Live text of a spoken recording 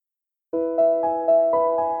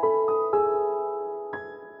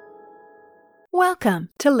Welcome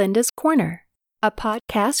to Linda's Corner, a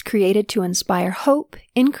podcast created to inspire hope,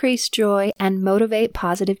 increase joy, and motivate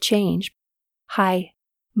positive change. Hi,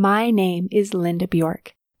 my name is Linda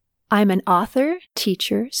Bjork. I'm an author,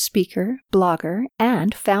 teacher, speaker, blogger,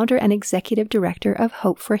 and founder and executive director of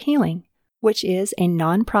Hope for Healing, which is a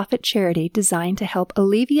nonprofit charity designed to help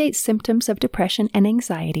alleviate symptoms of depression and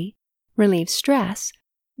anxiety, relieve stress,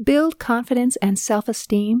 build confidence and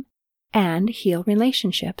self-esteem, and heal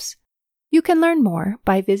relationships. You can learn more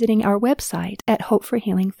by visiting our website at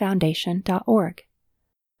hopeforhealingfoundation.org.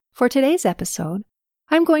 For today's episode,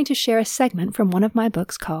 I'm going to share a segment from one of my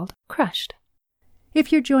books called Crushed.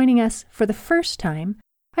 If you're joining us for the first time,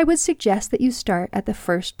 I would suggest that you start at the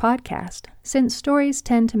first podcast, since stories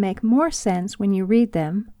tend to make more sense when you read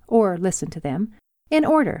them, or listen to them, in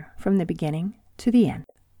order from the beginning to the end.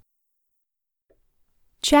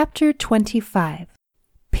 Chapter 25,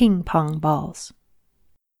 Ping Pong Balls.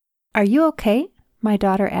 "Are you okay?" my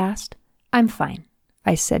daughter asked. "I'm fine,"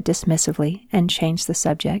 I said dismissively and changed the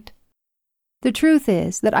subject. The truth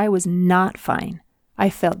is that I was not fine. I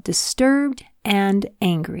felt disturbed and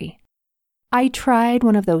angry. I tried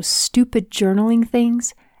one of those stupid journaling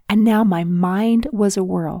things, and now my mind was a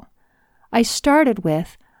whirl. I started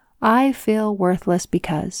with, "I feel worthless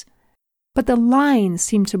because," but the lines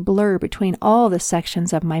seemed to blur between all the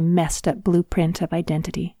sections of my messed up blueprint of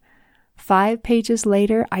identity. 5 pages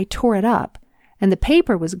later, I tore it up, and the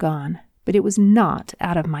paper was gone, but it was not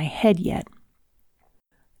out of my head yet.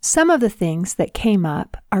 Some of the things that came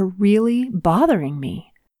up are really bothering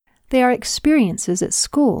me. They are experiences at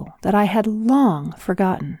school that I had long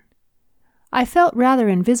forgotten. I felt rather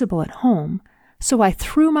invisible at home, so I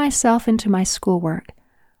threw myself into my schoolwork.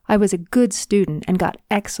 I was a good student and got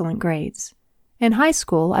excellent grades. In high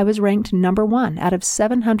school, I was ranked number 1 out of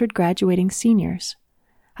 700 graduating seniors.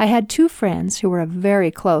 I had 2 friends who were a very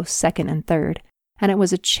close second and third, and it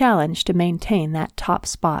was a challenge to maintain that top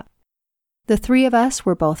spot. The 3 of us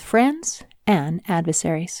were both friends and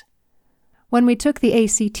adversaries. When we took the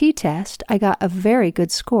ACT test, I got a very good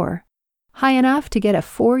score, high enough to get a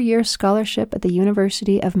 4-year scholarship at the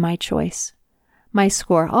university of my choice. My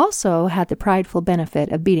score also had the prideful benefit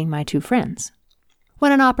of beating my 2 friends.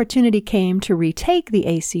 When an opportunity came to retake the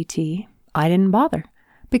ACT, I didn't bother,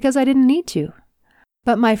 because I didn't need to.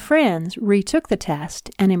 But my friends retook the test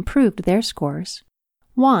and improved their scores.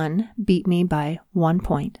 One beat me by 1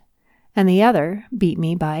 point, and the other beat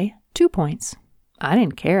me by 2 points. I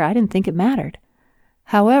didn't care. I didn't think it mattered.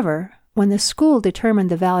 However, when the school determined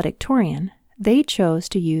the valedictorian, they chose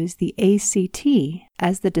to use the ACT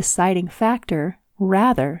as the deciding factor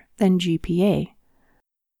rather than GPA.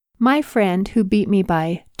 My friend who beat me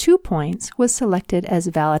by 2 points was selected as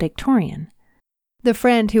valedictorian. The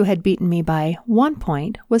friend who had beaten me by 1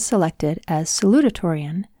 point was selected as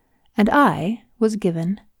salutatorian, and I was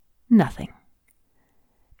given nothing.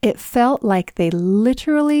 It felt like they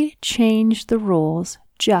literally changed the rules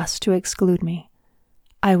just to exclude me.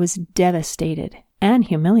 I was devastated and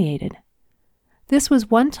humiliated. This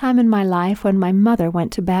was one time in my life when my mother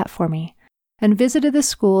went to bat for me and visited the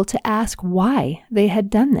school to ask why they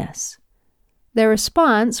had done this. Their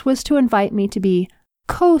response was to invite me to be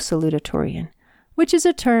co-salutatorian, which is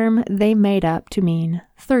a term they made up to mean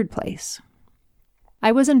 3rd place.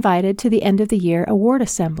 I was invited to the end of the year award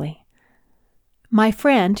assembly. My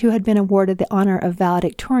friend, who had been awarded the honor of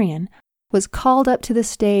valedictorian, was called up to the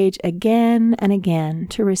stage again and again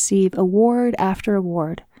to receive award after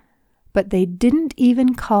award, but they didn't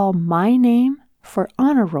even call my name for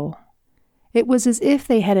honor roll. It was as if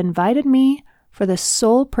they had invited me for the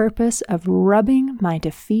sole purpose of rubbing my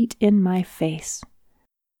defeat in my face.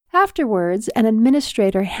 Afterwards, an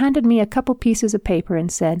administrator handed me a couple pieces of paper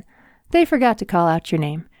and said, "They forgot to call out your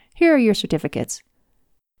name. Here are your certificates."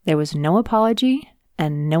 There was no apology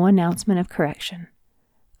and no announcement of correction.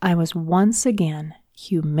 I was once again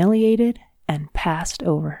humiliated and passed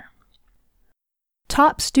over.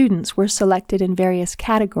 Top students were selected in various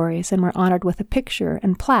categories and were honored with a picture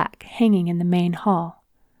and plaque hanging in the main hall.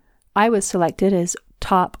 I was selected as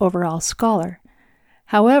top overall scholar.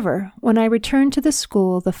 However, when I returned to the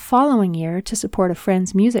school the following year to support a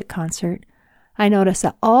friend's music concert, I noticed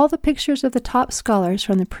that all the pictures of the top scholars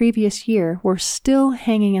from the previous year were still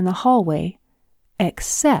hanging in the hallway,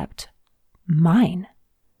 except mine.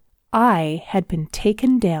 I had been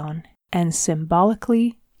taken down and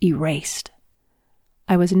symbolically erased.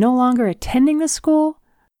 I was no longer attending the school,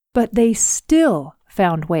 but they still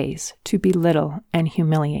found ways to belittle and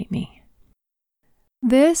humiliate me.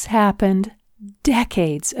 This happened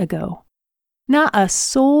decades ago. Not a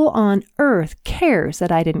soul on earth cares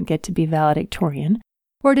that I didn't get to be valedictorian,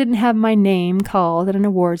 or didn't have my name called at an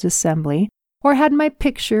awards assembly, or had my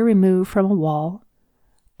picture removed from a wall.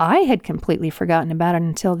 I had completely forgotten about it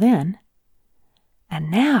until then. And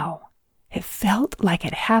now it felt like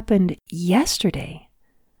it happened yesterday.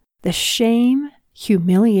 The shame,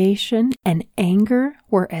 humiliation, and anger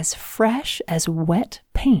were as fresh as wet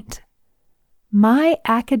paint. My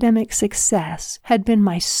academic success had been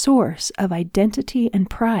my source of identity and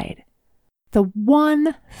pride, the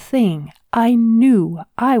one thing I knew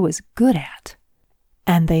I was good at,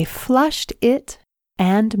 and they flushed it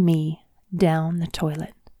and me down the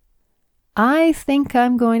toilet. I think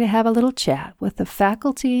I'm going to have a little chat with the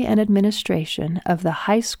faculty and administration of the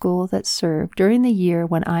high school that served during the year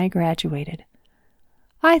when I graduated.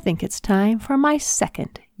 I think it's time for my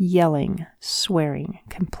second yelling, swearing,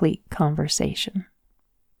 complete conversation.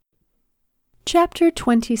 Chapter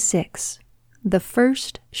 26. The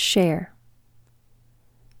First Share.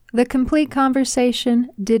 The complete conversation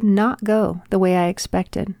did not go the way I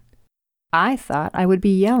expected. I thought I would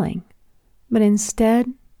be yelling, but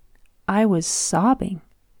instead, I was sobbing.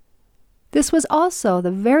 This was also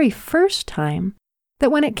the very first time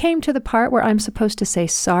that when it came to the part where I'm supposed to say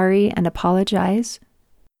sorry and apologize,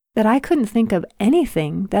 that I couldn't think of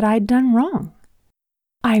anything that I'd done wrong.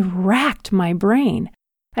 I racked my brain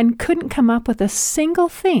and couldn't come up with a single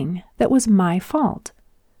thing that was my fault.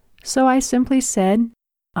 So I simply said,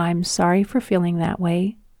 "I'm sorry for feeling that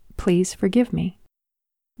way. Please forgive me."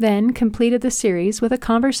 Then completed the series with a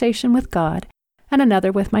conversation with God and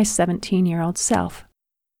another with my 17-year-old self.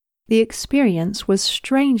 The experience was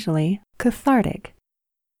strangely cathartic.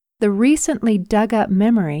 The recently dug-up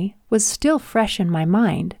memory was still fresh in my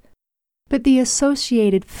mind, but the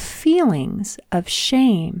associated feelings of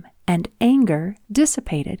shame and anger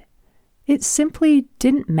dissipated. It simply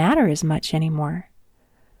didn't matter as much anymore.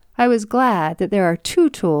 I was glad that there are two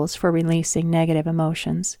tools for releasing negative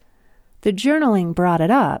emotions. The journaling brought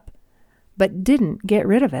it up, but didn't get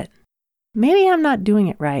rid of it. Maybe I'm not doing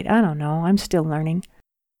it right. I don't know. I'm still learning.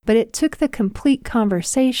 But it took the complete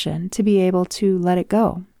conversation to be able to let it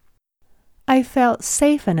go. I felt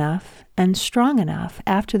safe enough and strong enough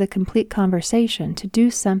after the complete conversation to do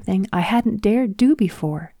something I hadn't dared do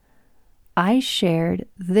before. I shared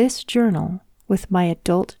this journal with my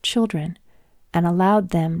adult children and allowed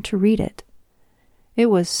them to read it. It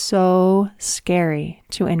was so scary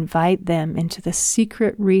to invite them into the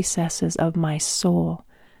secret recesses of my soul,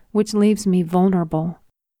 which leaves me vulnerable.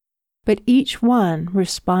 But each one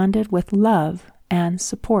responded with love and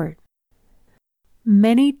support.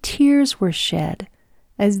 Many tears were shed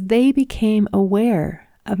as they became aware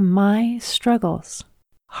of my struggles,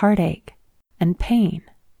 heartache, and pain.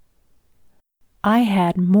 I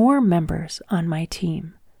had more members on my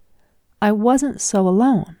team. I wasn't so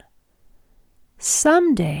alone.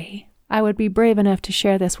 Someday I would be brave enough to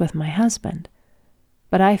share this with my husband,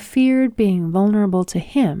 but I feared being vulnerable to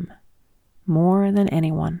him more than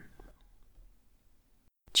anyone.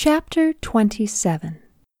 Chapter 27.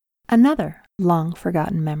 Another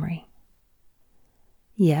long-forgotten memory.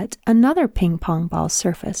 Yet another ping-pong ball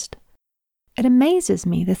surfaced. It amazes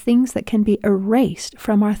me the things that can be erased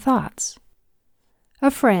from our thoughts.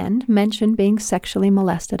 A friend mentioned being sexually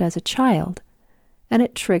molested as a child, and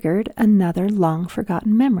it triggered another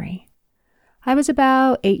long-forgotten memory. I was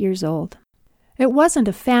about 8 years old. It wasn't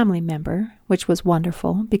a family member, which was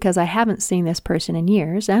wonderful because I haven't seen this person in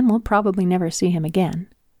years and will probably never see him again.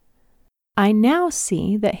 I now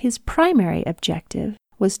see that his primary objective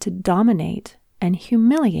was to dominate and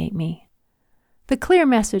humiliate me. The clear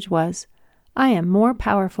message was, I am more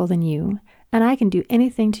powerful than you, and I can do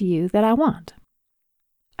anything to you that I want.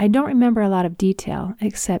 I don't remember a lot of detail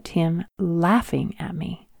except him laughing at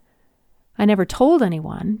me. I never told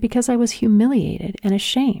anyone because I was humiliated and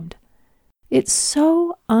ashamed. It's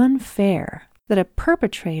so unfair that a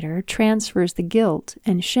perpetrator transfers the guilt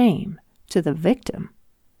and shame to the victim.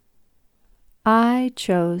 I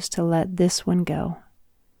chose to let this one go.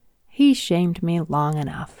 He shamed me long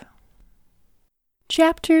enough.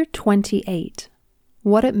 Chapter 28.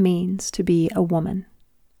 What it means to be a woman.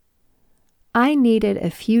 I needed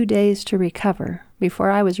a few days to recover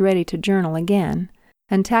before I was ready to journal again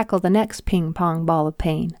and tackle the next ping-pong ball of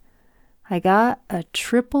pain. I got a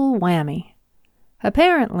triple whammy.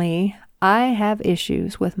 Apparently, I have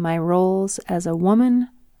issues with my roles as a woman,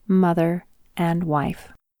 mother, and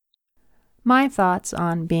wife. My thoughts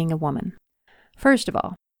on being a woman. First of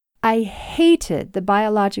all, I hated the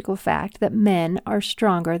biological fact that men are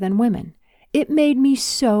stronger than women. It made me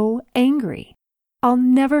so angry. I'll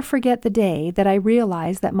never forget the day that I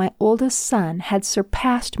realized that my oldest son had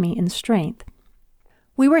surpassed me in strength.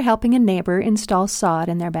 We were helping a neighbor install sod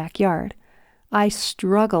in their backyard. I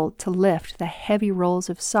struggled to lift the heavy rolls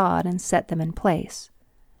of sod and set them in place.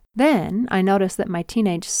 Then I noticed that my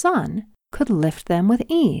teenage son could lift them with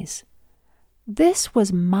ease. This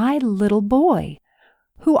was my little boy,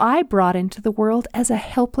 who I brought into the world as a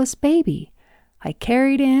helpless baby. I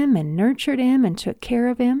carried him and nurtured him and took care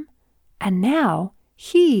of him, and now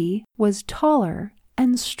he was taller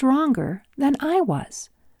and stronger than I was.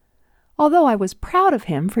 Although I was proud of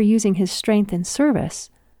him for using his strength in service,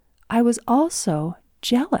 I was also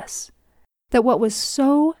jealous that what was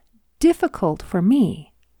so difficult for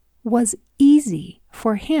me was easy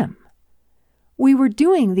for him. We were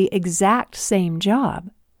doing the exact same job,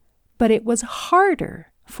 but it was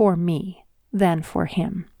harder for me than for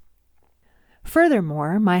him.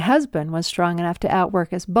 Furthermore, my husband was strong enough to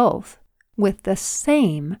outwork us both with the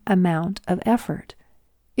same amount of effort.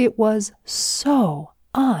 It was so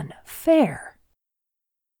unfair.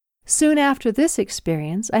 Soon after this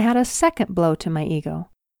experience, I had a second blow to my ego.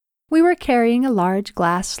 We were carrying a large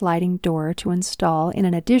glass sliding door to install in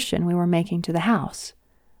an addition we were making to the house.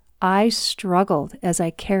 I struggled as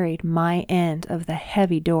I carried my end of the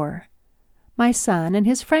heavy door. My son and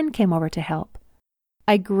his friend came over to help.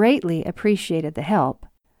 I greatly appreciated the help,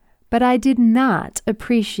 but I did not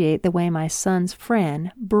appreciate the way my son's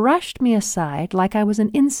friend brushed me aside like I was an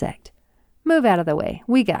insect. "Move out of the way.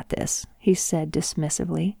 We got this," he said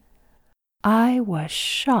dismissively. I was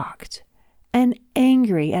shocked and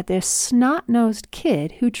angry at this snot-nosed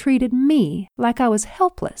kid who treated me like I was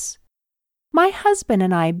helpless. My husband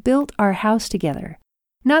and I built our house together.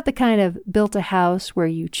 Not the kind of built a house where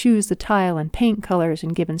you choose the tile and paint colors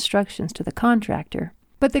and give instructions to the contractor,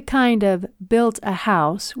 but the kind of built a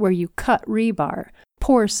house where you cut rebar,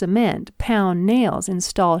 pour cement, pound nails,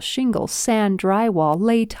 install shingles, sand drywall,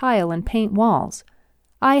 lay tile, and paint walls.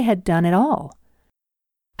 I had done it all.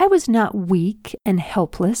 I was not weak and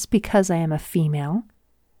helpless because I am a female.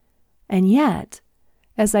 And yet,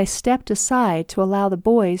 as I stepped aside to allow the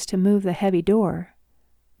boys to move the heavy door,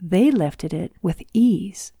 they lifted it with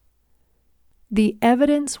ease. The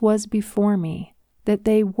evidence was before me that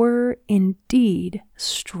they were indeed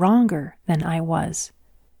stronger than I was,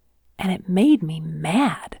 and it made me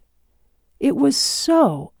mad. It was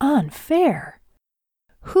so unfair.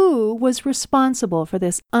 Who was responsible for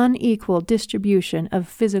this unequal distribution of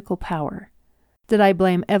physical power? Did I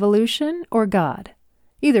blame evolution or God?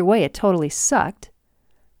 Either way, it totally sucked.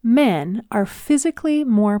 Men are physically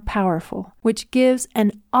more powerful, which gives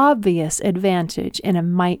an obvious advantage in a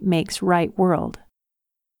might makes right world.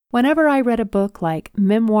 Whenever I read a book like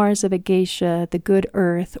Memoirs of a Geisha, The Good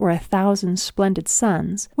Earth, or 1,000 Splendid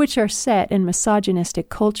Suns, which are set in misogynistic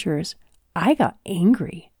cultures, I got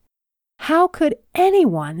angry. How could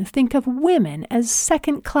anyone think of women as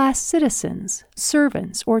second-class citizens,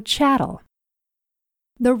 servants, or chattel?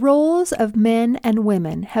 The roles of men and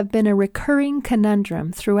women have been a recurring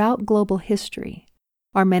conundrum throughout global history.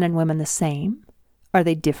 Are men and women the same? Are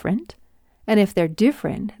they different? And if they're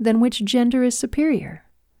different, then which gender is superior?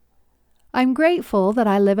 I'm grateful that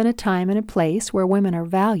I live in a time and a place where women are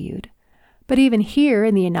valued, but even here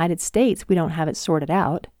in the United States, we don't have it sorted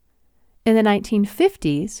out. In the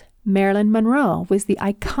 1950s, Marilyn Monroe was the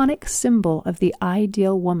iconic symbol of the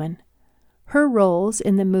ideal woman. Her roles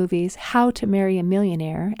in the movies How to Marry a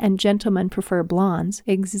Millionaire and Gentlemen Prefer Blondes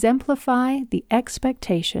exemplify the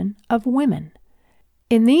expectation of women.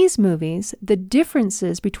 In these movies, the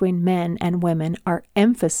differences between men and women are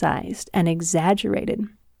emphasized and exaggerated.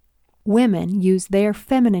 Women use their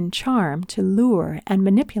feminine charm to lure and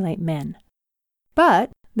manipulate men,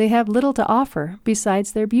 but they have little to offer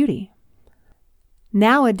besides their beauty.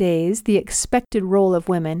 Nowadays, the expected role of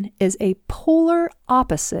women is a polar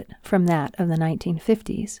opposite from that of the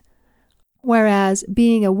 1950s. Whereas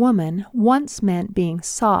being a woman once meant being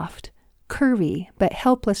soft, curvy, but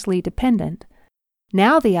helplessly dependent,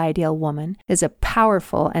 now the ideal woman is a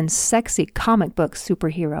powerful and sexy comic book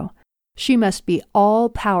superhero. She must be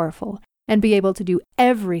all-powerful and be able to do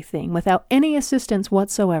everything without any assistance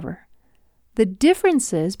whatsoever. The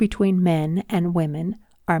differences between men and women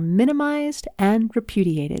are minimized and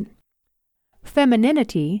repudiated.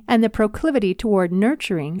 Femininity and the proclivity toward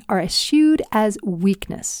nurturing are eschewed as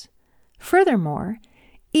weakness. Furthermore,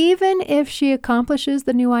 even if she accomplishes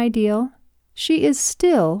the new ideal, she is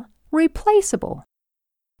still replaceable.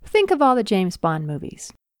 Think of all the James Bond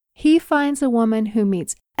movies. He finds a woman who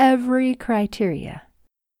meets every criteria,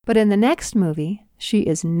 but in the next movie, she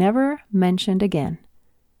is never mentioned again,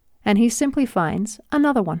 and he simply finds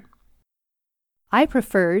another one. I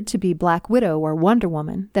preferred to be Black Widow or Wonder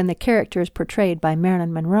Woman than the characters portrayed by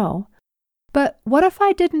Marilyn Monroe. But what if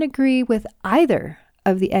I didn't agree with either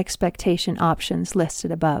of the expectation options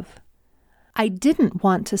listed above? I didn't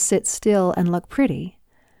want to sit still and look pretty,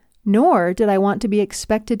 nor did I want to be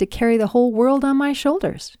expected to carry the whole world on my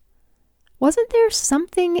shoulders. Wasn't there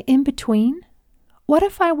something in between? What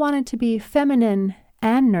if I wanted to be feminine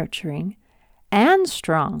and nurturing and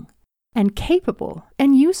strong and capable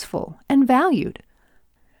and useful and valued?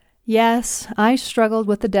 Yes, I struggled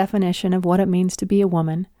with the definition of what it means to be a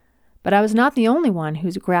woman, but I was not the only one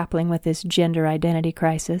who's grappling with this gender identity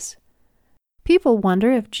crisis. People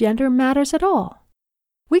wonder if gender matters at all.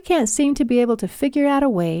 We can't seem to be able to figure out a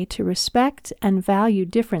way to respect and value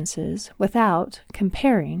differences without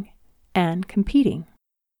comparing and competing.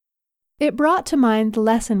 It brought to mind the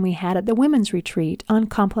lesson we had at the women's retreat on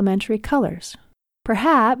complementary colors.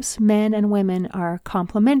 Perhaps men and women are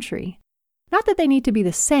complementary. Not that they need to be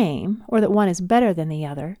the same or that one is better than the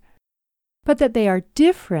other, but that they are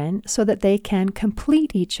different so that they can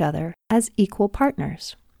complete each other as equal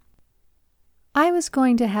partners. I was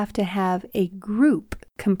going to have a group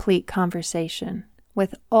complete conversation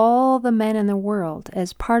with all the men in the world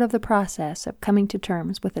as part of the process of coming to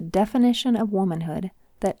terms with a definition of womanhood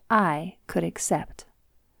that I could accept.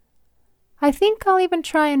 I think I'll even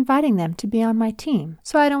try inviting them to be on my team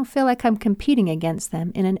so I don't feel like I'm competing against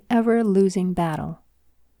them in an ever-losing battle.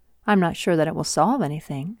 I'm not sure that it will solve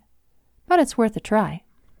anything, but it's worth a try.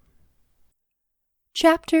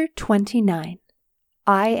 Chapter 29.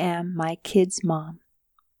 I am my kid's mom.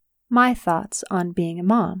 My thoughts on being a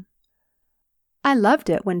mom. I loved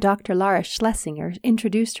it when Dr. Lara Schlesinger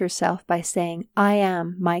introduced herself by saying, "I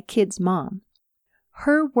am my kid's mom."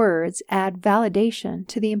 Her words add validation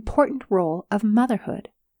to the important role of motherhood.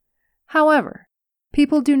 However,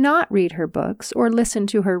 people do not read her books or listen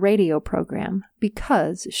to her radio program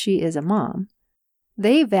because she is a mom.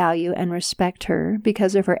 They value and respect her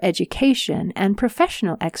because of her education and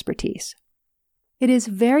professional expertise. It is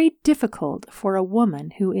very difficult for a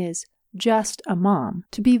woman who is just a mom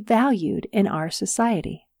to be valued in our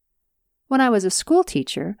society. When I was a school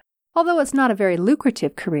teacher, although it's not a very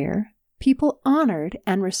lucrative career, people honored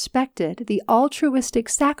and respected the altruistic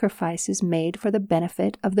sacrifices made for the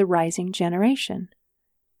benefit of the rising generation.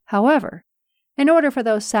 However, in order for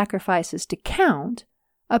those sacrifices to count,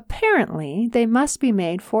 apparently they must be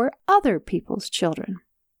made for other people's children.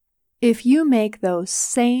 If you make those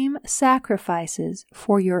same sacrifices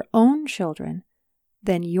for your own children,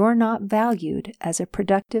 then you're not valued as a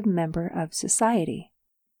productive member of society.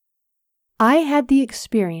 I had the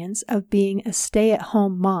experience of being a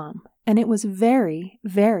stay-at-home mom, and it was very,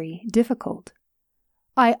 very difficult.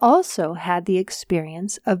 I also had the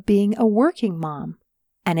experience of being a working mom,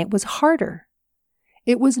 and it was harder.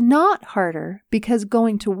 It was not harder because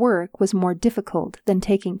going to work was more difficult than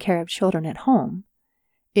taking care of children at home.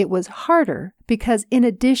 It was harder because in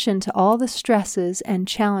addition to all the stresses and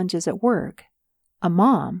challenges at work, a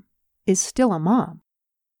mom is still a mom,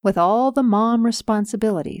 with all the mom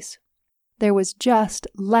responsibilities. There was just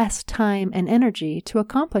less time and energy to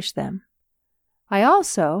accomplish them. I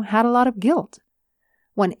also had a lot of guilt.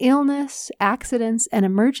 When illness, accidents, and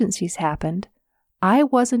emergencies happened, I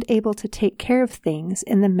wasn't able to take care of things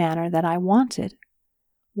in the manner that I wanted.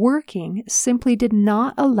 Working simply did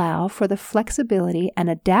not allow for the flexibility and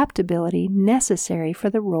adaptability necessary for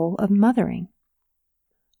the role of mothering.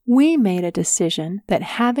 We made a decision that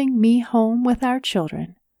having me home with our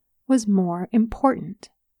children was more important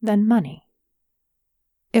than money.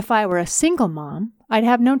 If I were a single mom, I'd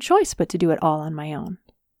have no choice but to do it all on my own.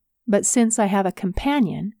 But since I have a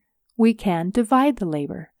companion, we can divide the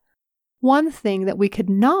labor. One thing that we could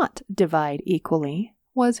not divide equally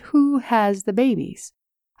was who has the babies.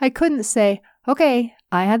 I couldn't say, "Okay,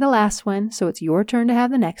 I had the last one, so it's your turn to have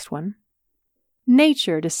the next one."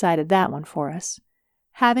 Nature decided that one for us.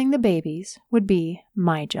 Having the babies would be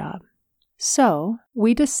my job. So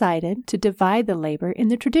we decided to divide the labor in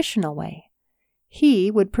the traditional way.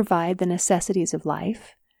 He would provide the necessities of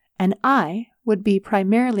life, and I would be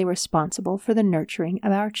primarily responsible for the nurturing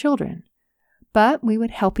of our children. But we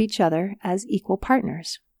would help each other as equal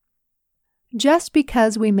partners. Just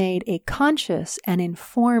because we made a conscious and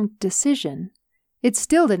informed decision, it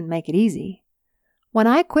still didn't make it easy. When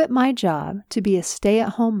I quit my job to be a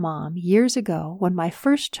stay-at-home mom years ago when my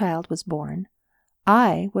first child was born,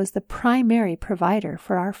 I was the primary provider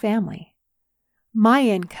for our family. My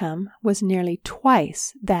income was nearly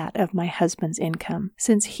twice that of my husband's income,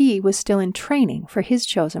 since he was still in training for his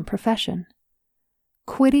chosen profession.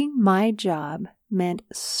 Quitting my job meant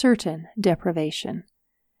certain deprivation.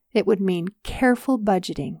 It would mean careful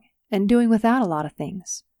budgeting and doing without a lot of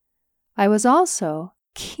things. I was also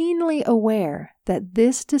keenly aware that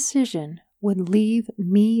this decision would leave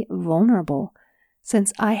me vulnerable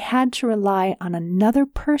since I had to rely on another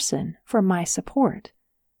person for my support,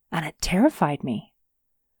 and it terrified me.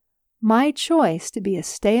 My choice to be a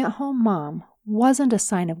stay-at-home mom wasn't a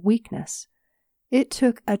sign of weakness. It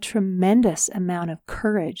took a tremendous amount of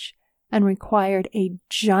courage and required a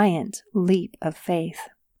giant leap of faith.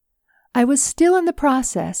 I was still in the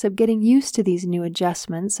process of getting used to these new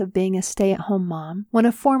adjustments of being a stay-at-home mom when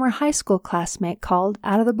a former high school classmate called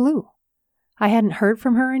out of the blue. I hadn't heard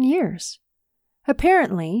from her in years.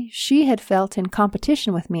 Apparently, she had felt in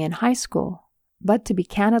competition with me in high school, but to be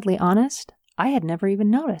candidly honest, I had never even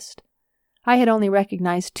noticed. I had only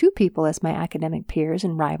recognized 2 people as my academic peers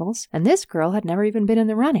and rivals, and this girl had never even been in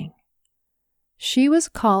the running. She was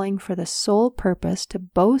calling for the sole purpose to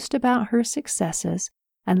boast about her successes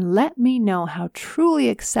and let me know how truly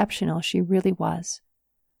exceptional she really was.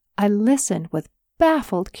 I listened with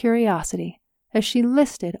baffled curiosity as she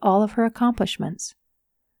listed all of her accomplishments,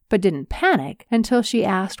 but didn't panic until she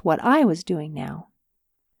asked what I was doing now.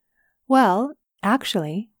 Well,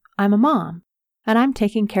 actually, I'm a mom, and I'm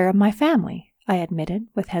taking care of my family, I admitted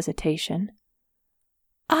with hesitation.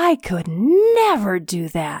 I could never do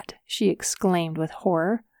that, she exclaimed with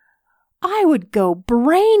horror. I would go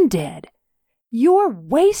brain dead. You're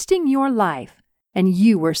wasting your life, and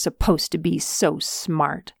you were supposed to be so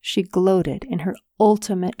smart, she gloated in her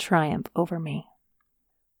ultimate triumph over me.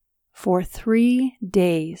 For 3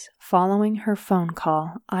 days following her phone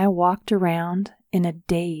call, I walked around in a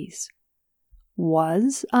daze.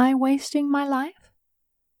 Was I wasting my life?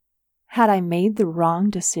 Had I made the wrong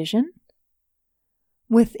decision?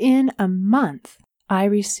 Within a month, I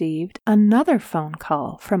received another phone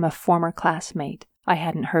call from a former classmate I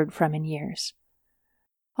hadn't heard from in years.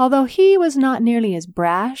 Although he was not nearly as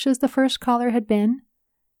brash as the first caller had been,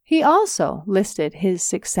 he also listed his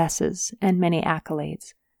successes and many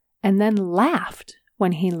accolades, and then laughed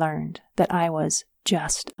when he learned that I was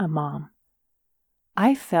just a mom.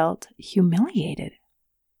 I felt humiliated.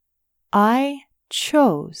 I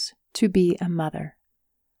chose to be a mother.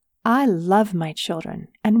 I love my children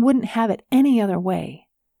and wouldn't have it any other way.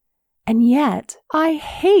 And yet, I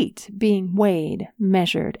hate being weighed,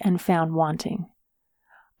 measured, and found wanting.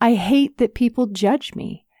 I hate that people judge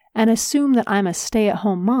me and assume that I'm a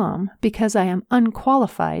stay-at-home mom because I am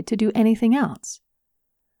unqualified to do anything else.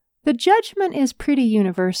 The judgment is pretty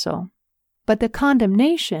universal, but the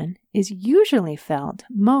condemnation is usually felt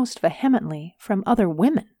most vehemently from other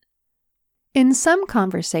women. In some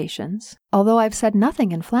conversations, although I've said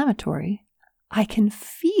nothing inflammatory, I can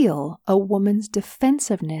feel a woman's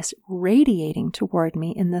defensiveness radiating toward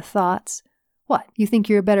me in the thoughts, what, you think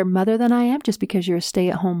you're a better mother than I am just because you're a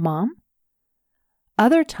stay-at-home mom?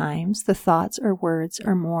 Other times, the thoughts or words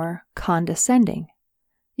are more condescending.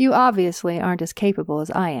 You obviously aren't as capable as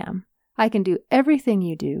I am. I can do everything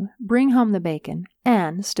you do, bring home the bacon,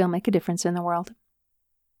 and still make a difference in the world.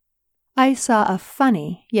 I saw a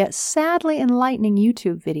funny, yet sadly enlightening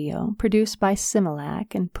YouTube video produced by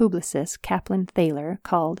Similac and publicist Kaplan Thaler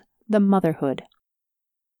called The Motherhood.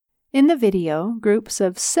 In the video, groups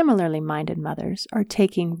of similarly minded mothers are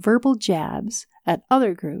taking verbal jabs at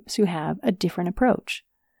other groups who have a different approach.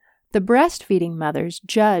 The breastfeeding mothers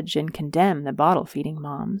judge and condemn the bottle-feeding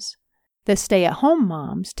moms. The stay-at-home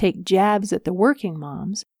moms take jabs at the working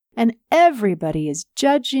moms, and everybody is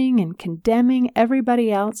judging and condemning everybody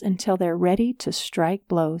else until they're ready to strike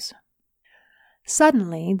blows.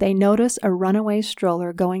 Suddenly, they notice a runaway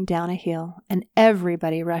stroller going down a hill, and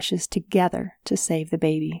everybody rushes together to save the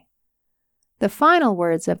baby. The final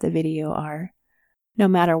words of the video are, "No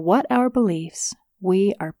matter what our beliefs,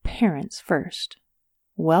 we are parents first.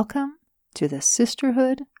 Welcome to the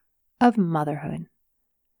sisterhood of motherhood."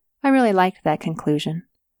 I really liked that conclusion.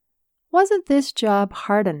 Wasn't this job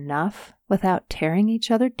hard enough without tearing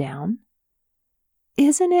each other down?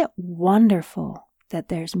 Isn't it wonderful that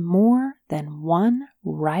there's more than one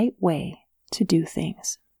right way to do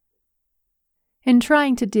things? In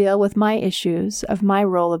trying to deal with my issues of my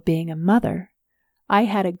role of being a mother, I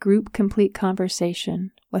had a group complete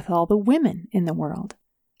conversation with all the women in the world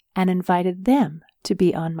and invited them to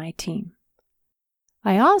be on my team.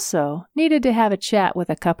 I also needed to have a chat with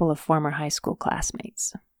a couple of former high school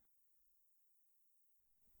classmates.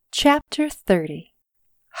 Chapter 30.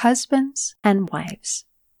 Husbands and Wives.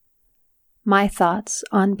 My thoughts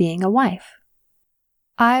on being a wife.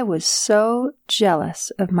 I was so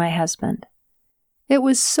jealous of my husband. It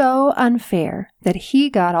was so unfair that he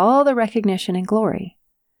got all the recognition and glory.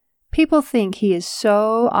 People think he is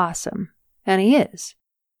so awesome, and he is.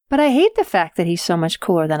 But I hate the fact that he's so much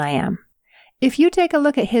cooler than I am. If you take a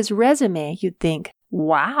look at his resume, you'd think,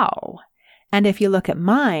 wow. And if you look at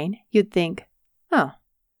mine, you'd think, oh.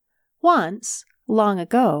 Once, long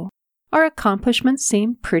ago, our accomplishments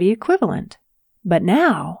seemed pretty equivalent. But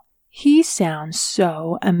now, he sounds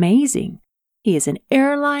so amazing. He is an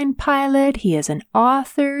airline pilot, he is an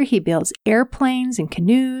author, he builds airplanes and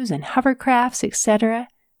canoes and hovercrafts, etc.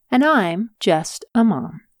 And I'm just a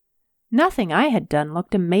mom. Nothing I had done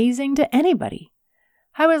looked amazing to anybody.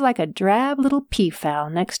 I was like a drab little peafowl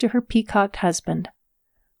next to her peacocked husband.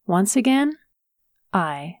 Once again,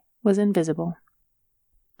 I was invisible.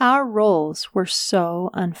 Our roles were so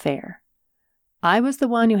unfair. I was the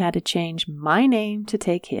one who had to change my name to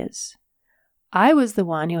take his. I was the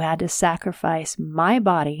one who had to sacrifice my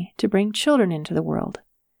body to bring children into the world.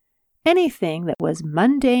 Anything that was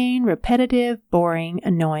mundane, repetitive, boring,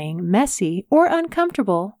 annoying, messy, or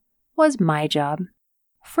uncomfortable was my job.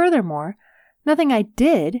 Furthermore, nothing I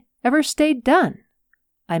did ever stayed done.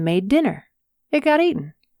 I made dinner. It got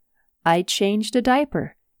eaten. I changed a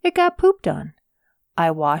diaper. It got pooped on. I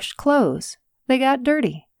washed clothes. They got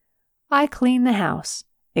dirty. I cleaned the house.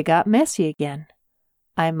 It got messy again.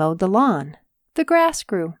 I mowed the lawn. The grass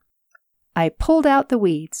grew. I pulled out the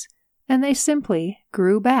weeds, and they simply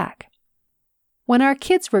grew back. When our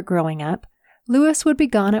kids were growing up, Louis would be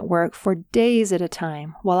gone at work for days at a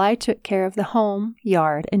time while I took care of the home,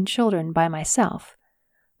 yard, and children by myself.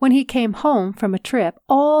 When he came home from a trip,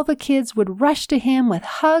 all the kids would rush to him with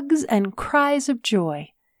hugs and cries of joy.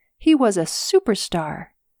 He was a superstar.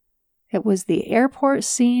 It was the airport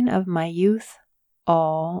scene of my youth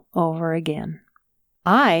all over again.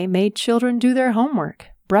 I made children do their homework,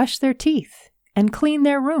 brush their teeth, and clean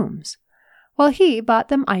their rooms, while he bought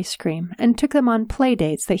them ice cream and took them on play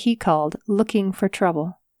dates that he called looking for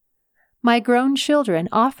trouble. My grown children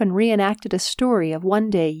often reenacted a story of one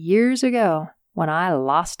day years ago when I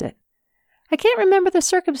lost it. I can't remember the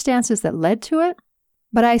circumstances that led to it,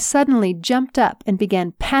 but I suddenly jumped up and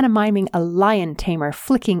began pantomiming a lion tamer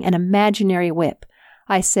flicking an imaginary whip.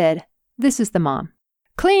 I said, "This is the mom."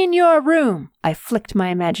 "Clean your room." I flicked my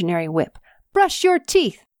imaginary whip. "Brush your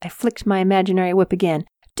teeth." I flicked my imaginary whip again.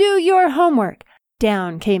 "Do your homework."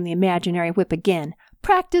 Down came the imaginary whip again.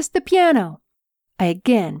 "Practice the piano." I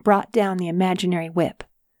again brought down the imaginary whip.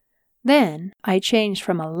 Then I changed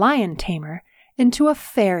from a lion tamer into a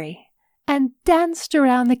fairy and danced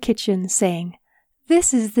around the kitchen saying,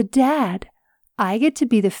 "This is the dad. I get to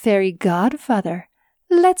be the fairy godfather.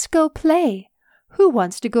 Let's go play. Who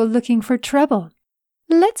wants to go looking for trouble?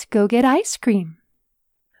 Let's go get ice cream."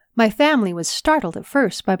 My family was startled at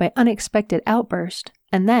first by my unexpected outburst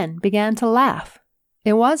and then began to laugh.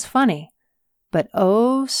 It was funny, but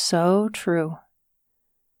oh so true.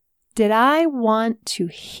 Did I want to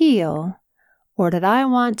heal, or did I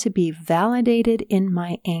want to be validated in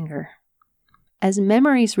my anger? As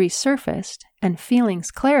memories resurfaced and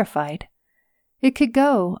feelings clarified, it could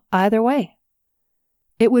go either way.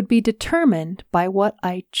 It would be determined by what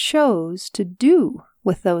I chose to do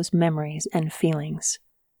with those memories and feelings.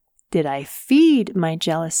 Did I feed my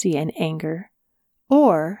jealousy and anger,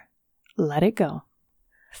 or let it go?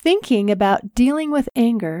 Thinking about dealing with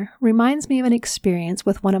anger reminds me of an experience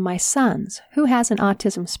with one of my sons who has an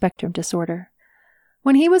autism spectrum disorder.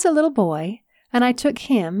 When he was a little boy, and I took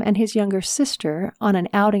him and his younger sister on an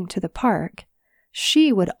outing to the park,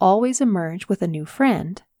 she would always emerge with a new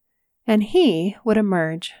friend, and he would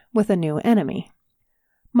emerge with a new enemy.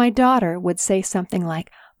 My daughter would say something like,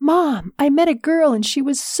 "Mom, I met a girl and she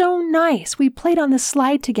was so nice. We played on the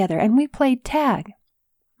slide together and we played tag."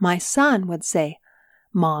 My son would say,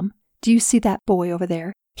 "Mom, do you see that boy over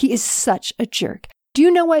there? He is such a jerk. Do you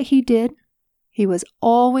know what he did?" He was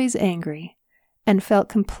always angry and felt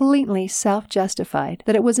completely self-justified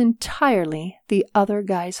that it was entirely the other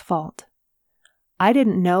guy's fault. I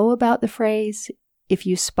didn't know about the phrase, "If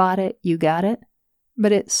you spot it, you got it,"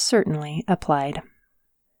 but it certainly applied.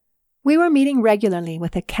 We were meeting regularly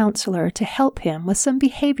with a counselor to help him with some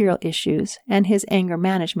behavioral issues and his anger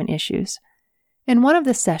management issues. In one of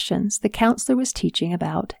the sessions, the counselor was teaching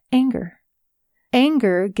about anger.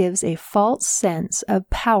 Anger gives a false sense of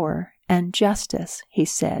power and justice, he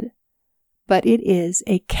said, but it is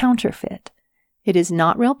a counterfeit. It is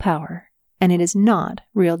not real power, and it is not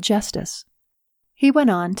real justice. He went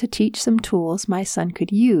on to teach some tools my son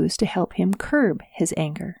could use to help him curb his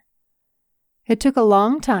anger. It took a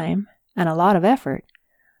long time and a lot of effort,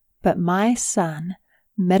 but my son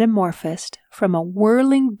metamorphosed from a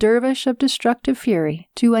whirling dervish of destructive fury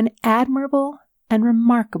to an admirable and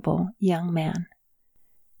remarkable young man.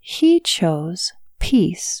 He chose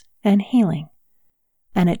peace and healing,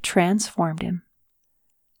 and it transformed him.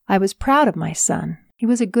 I was proud of my son. He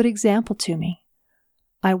was a good example to me.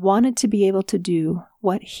 I wanted to be able to do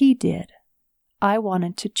what he did. I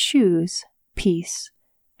wanted to choose peace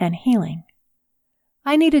and healing.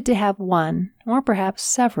 I needed to have one, or perhaps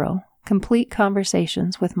several, complete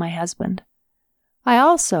conversations with my husband. I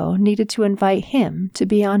also needed to invite him to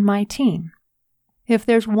be on my team. If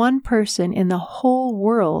there's one person in the whole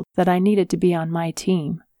world that I needed to be on my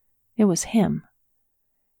team, it was him.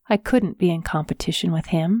 I couldn't be in competition with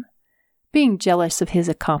him. Being jealous of his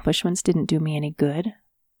accomplishments didn't do me any good.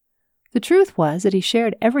 The truth was that he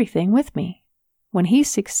shared everything with me. When he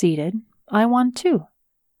succeeded, I won too.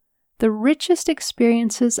 The richest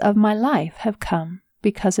experiences of my life have come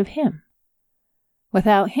because of him.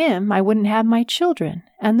 Without him, I wouldn't have my children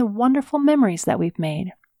and the wonderful memories that we've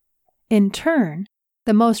made. In turn,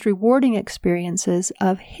 the most rewarding experiences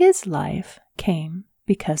of his life came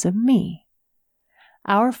because of me.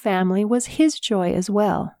 Our family was his joy as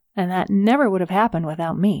well, and that never would have happened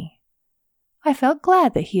without me. I felt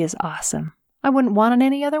glad that he is awesome. I wouldn't want it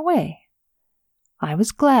any other way. I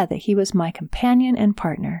was glad that he was my companion and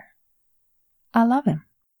partner. I love him.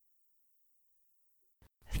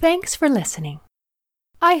 Thanks for listening.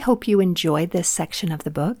 I hope you enjoyed this section of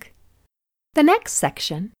the book. The next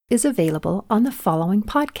section is available on the following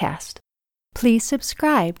podcast. Please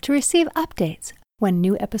subscribe to receive updates when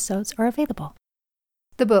new episodes are available.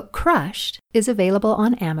 The book Crushed is available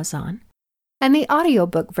on Amazon, and the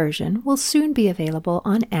audiobook version will soon be available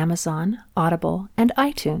on Amazon, Audible, and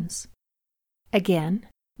iTunes. Again,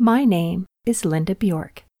 my name is Linda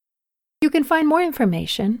Bjork. You can find more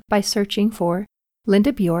information by searching for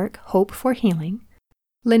Linda Bjork, Hope for Healing,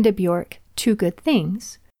 Linda Bjork, Two Good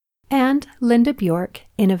Things, and Linda Bjork,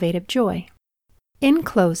 Innovative Joy. In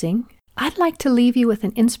closing, I'd like to leave you with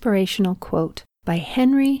an inspirational quote by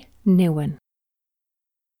Henry Nouwen.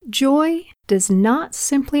 Joy does not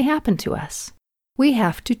simply happen to us. We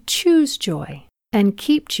have to choose joy and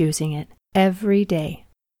keep choosing it every day.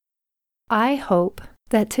 I hope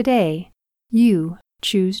that today you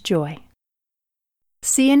choose joy.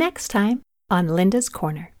 See you next time on Linda's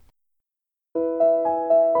Corner.